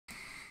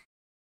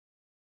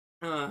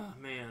Oh,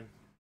 man.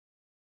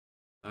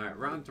 Alright,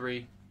 round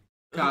 3.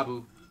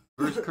 Kabu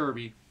versus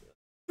Kirby.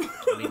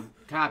 I mean,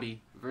 Kabi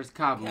versus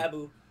Kabu.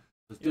 Kabu.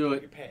 Let's do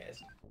it. You're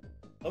past.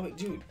 Oh, wait,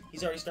 dude.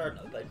 He's already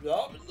starting. Like,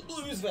 oh, the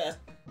blue is fast.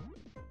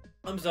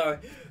 I'm sorry.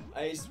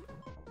 I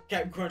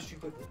Captain Crunch too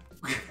quickly.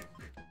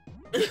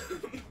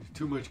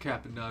 Too much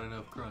cap and not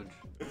enough crunch.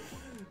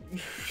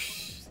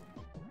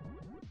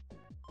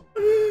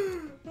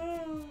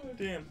 Oh,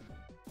 damn.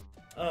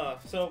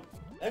 So,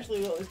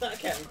 actually, well, it's not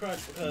Captain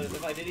Crunch, because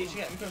if I did eat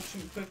Captain Crunch too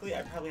quickly,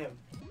 I'd probably have,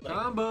 like,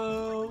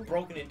 Combo!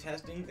 broken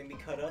intestines and be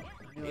cut up.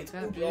 It's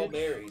that, all bitch?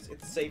 berries.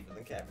 It's safer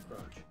than Captain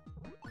Crunch.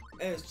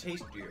 And it's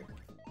tastier.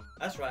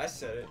 That's right, I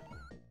said it.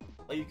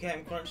 All you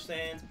Captain Crunch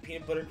fans,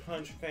 Peanut Butter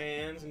Crunch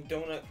fans, and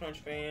Donut Crunch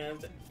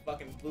fans, and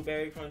fucking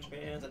Blueberry Crunch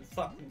fans, and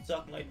fucking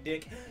suck my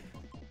dick.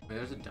 Wait,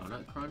 there's a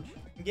Donut Crunch?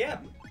 Yeah.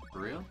 For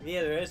real?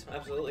 Yeah, there is.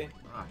 Absolutely.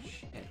 Oh,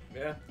 shit.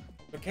 Yeah.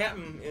 The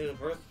Captain is a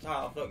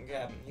versatile fucking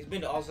Captain. He's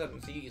been to all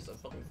 7 seas of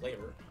fucking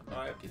flavor.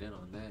 Alright? Get in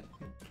on that.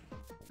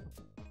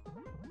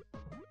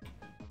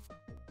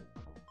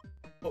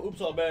 Well, Oops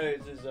All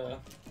Berries is,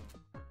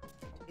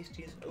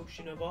 tastiest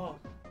ocean of all.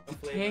 Of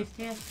flavor.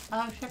 Tastiest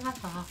ocean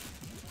of all.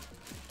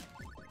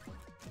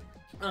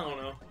 I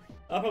don't know.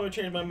 I'll probably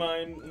change my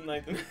mind in,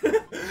 like,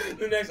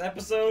 the next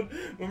episode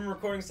when we're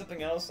recording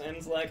something else, and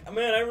it's like,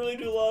 man, I really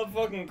do love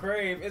fucking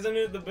Crave. Isn't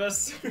it the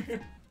best?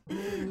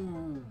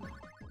 Ooh.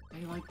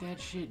 I like that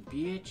shit,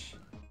 bitch.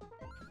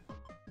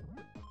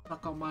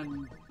 Fuck on my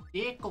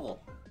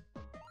dickle.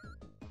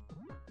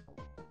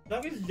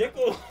 Suck his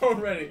dickle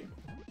already.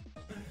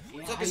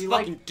 Yeah, Suck how his you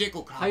fucking like,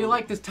 dickle, Kabu. how you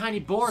like this tiny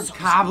board, Suck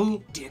Kabu?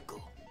 his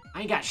dickle. I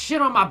ain't got shit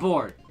on my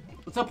board.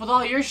 What's up with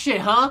all your shit,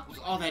 huh? With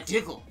all that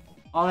dickle.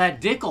 All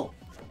that dickle.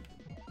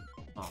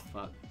 Oh,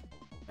 fuck.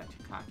 Got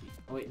too cocky.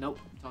 Oh, wait, nope.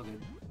 It's all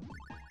good.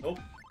 Nope.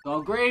 It's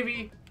all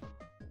gravy.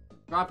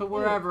 Drop it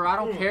wherever. I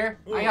don't care.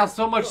 I got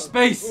so much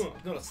space.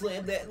 Gonna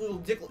slam that little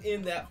dickle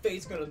in that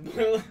face. Gonna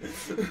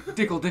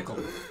Dickle.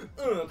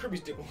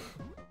 Kirby's dickle.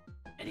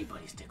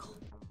 Anybody's dickle.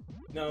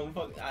 No,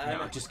 fuck.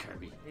 No, just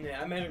Kirby.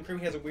 Yeah, I imagine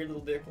Kirby has a weird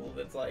little dickle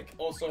that's like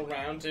also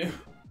round too.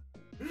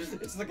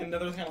 It's like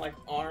another kind of like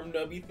arm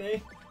nubby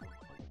thing.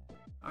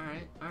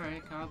 Alright,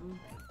 Kabu.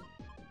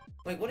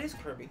 Like, what is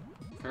Kirby?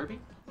 Kirby?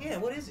 Yeah,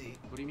 what is he?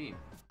 What do you mean?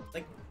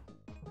 Like,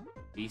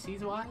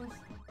 Species-wise?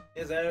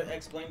 is that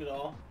explained at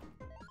all?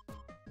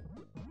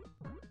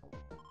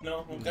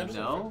 No? Okay,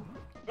 No.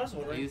 I'm just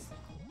wondering. He's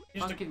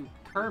He's just fucking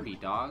Kirby,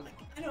 dog.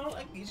 I know,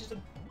 like, he's just a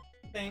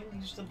thing.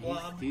 He's just a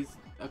blob. He's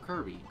a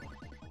Kirby.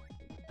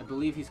 I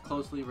believe he's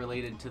closely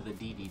related to the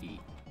DDD.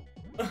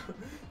 But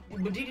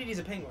DDD's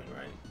a penguin,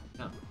 right?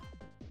 No.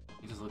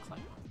 He just looks like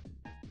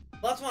one.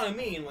 Well, that's what I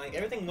mean. Like,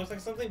 everything looks like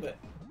something, but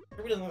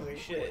Kirby doesn't look like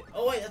shit.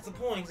 Oh, wait, that's the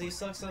point, because he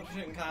sucks up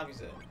shit in Kabu's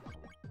head.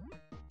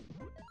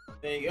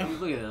 There you go.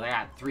 Look at this. I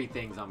got 3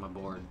 things on my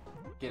board.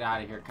 Get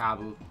out of here,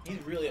 Kabu.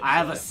 He's really upset. I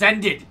have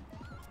ascended.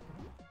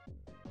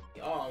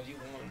 Oh, you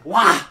won.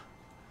 Wah!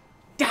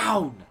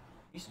 Down!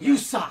 You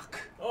suck!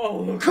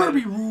 Oh, okay.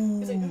 Kirby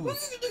rules! He's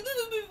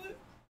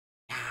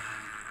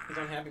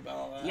unhappy about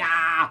all that.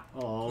 Yeah!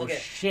 Oh, Look at,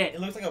 shit.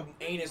 It looks like an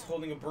anus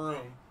holding a broom.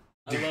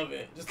 I love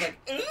it. Just like,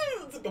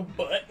 it's like a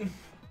butt.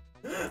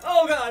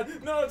 Oh god,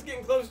 no, it's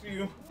getting close to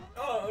you.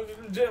 Oh,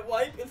 jet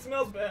wipe, it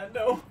smells bad,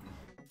 no.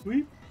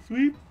 Sweep.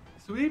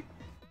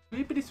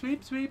 Sweepity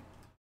sweep. Sweep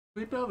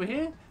it over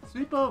here.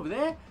 Sweep over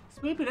there.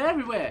 Sweep it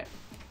everywhere.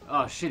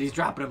 Oh shit, he's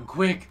dropping them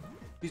quick.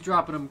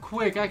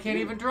 I can't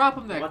even drop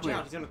him that Watch quick.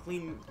 out, he's gonna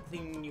clean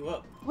you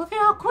up. Look at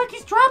how quick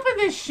he's dropping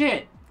this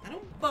shit. I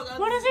don't fuck.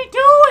 What is he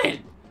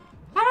doing?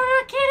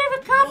 I can't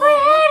even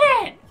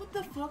comprehend it. What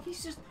the fuck?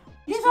 He's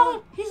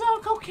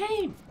on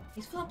cocaine.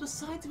 He's filled up the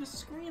sides of his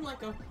screen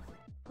like a.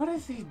 What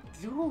is he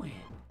doing?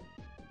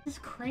 This is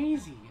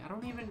crazy.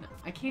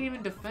 I can't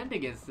even defend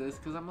against this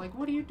because I'm like,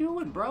 what are you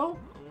doing, bro?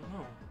 I don't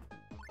know.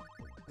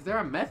 Is there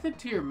a method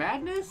to your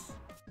madness?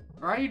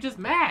 Or are you just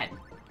mad?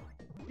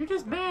 You're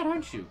just mad,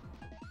 aren't you?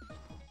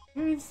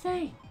 You're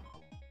insane.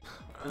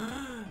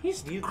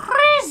 He's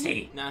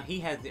crazy. Nah, he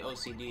has the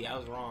OCD. I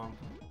was wrong.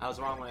 I was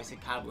wrong when I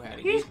said Kabu had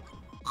it. He's...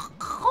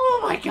 Oh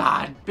my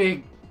god.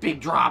 Big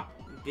drop.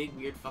 Big,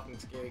 weird, fucking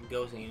scary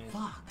ghost anus.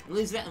 Fuck. At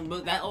least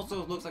but that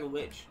also looks like a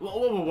witch.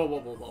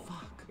 Whoa.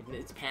 Fuck.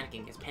 It's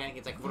panicking. It's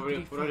like, what do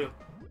I do?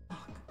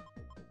 Fuck.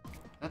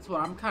 That's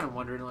what I'm kind of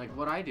wondering, like,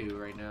 what I do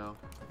right now.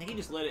 I think he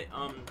just let it,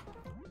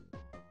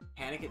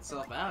 panic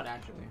itself out,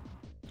 actually.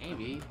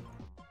 Maybe.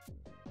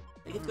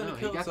 I think it's gonna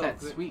kill he got itself.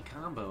 that sweet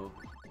combo.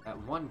 That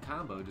one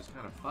combo just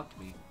kind of fucked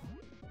me.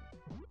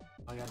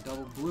 I got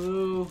double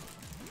blue.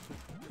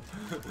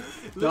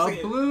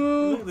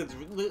 Blue. It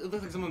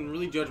looks like someone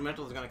really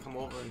judgmental is gonna come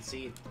over and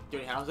see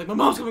Dirty House. Like, my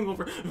mom's coming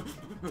over.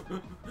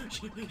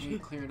 She's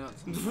clearing out.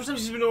 The first time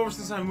she's been over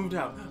since I moved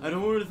out. I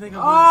don't want her to think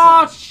I'm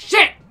Oh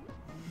shit!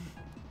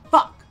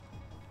 Fuck!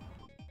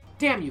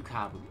 Damn you,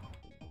 Kabu.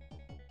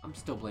 I'm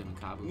still blaming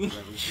Kabu for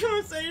everything.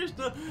 You say you're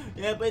still.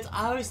 Yeah, but it's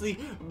obviously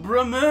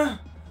Broom.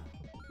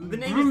 The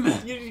name Broom.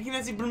 is. You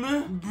cannot say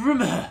Broom.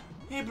 Broom.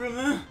 Hey,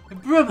 Broom.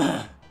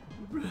 Broom.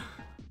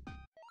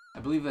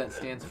 believe that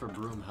stands for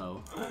Broom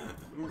Hoe.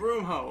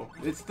 Broom Hoe.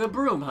 It's the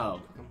Broom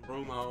Hoe.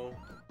 Broom Hoe.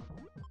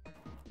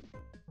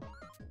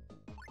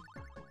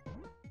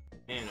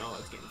 Man, oh,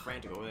 it's getting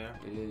frantic over there.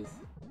 It is.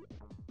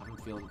 I'm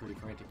feeling pretty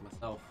frantic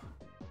myself.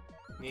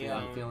 Yeah,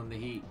 I'm feeling the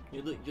heat.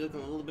 You're looking a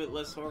little bit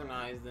less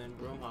organized than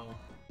Broom Hoe.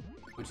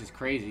 Which is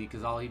crazy,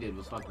 because all he did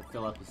was fucking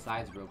fill up his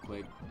sides real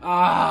quick.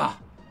 Ah!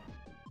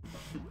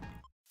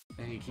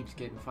 And he keeps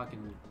getting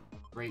fucking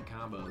great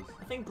combos.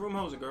 I think Broom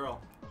Hoe's a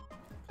girl.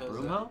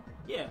 Broom Hoe?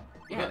 Yeah.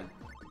 Yeah.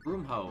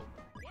 Broom Hoe.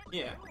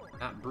 Yeah.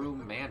 Not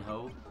Broom Man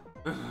Hoe.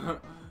 I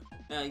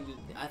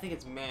think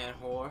it's Man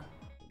Whore.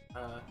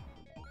 To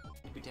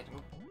be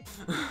technical.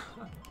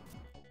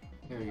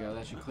 There we go.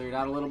 That should clear it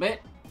out a little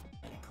bit.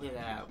 Clear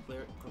that out.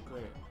 Clear it.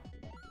 Clear it.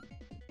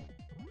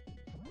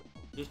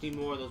 Just need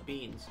more of those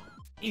beans.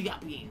 You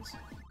got beans.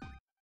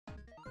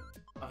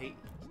 Oh, see?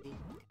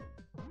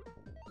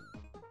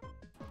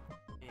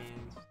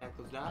 And stack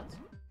those dots.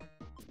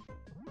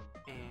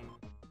 And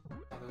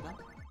stack those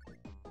dots.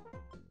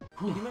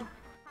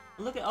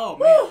 Look at, oh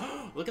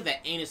man, look at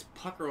that anus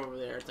pucker over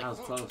there. It's like, that was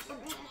close.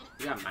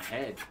 You got in my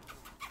head.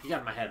 You got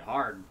in my head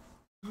hard.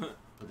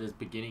 With this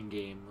beginning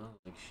game. Oh,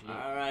 like shit.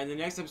 Alright, in the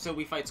next episode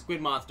we fight Squid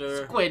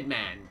Monster. Squid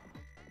Man.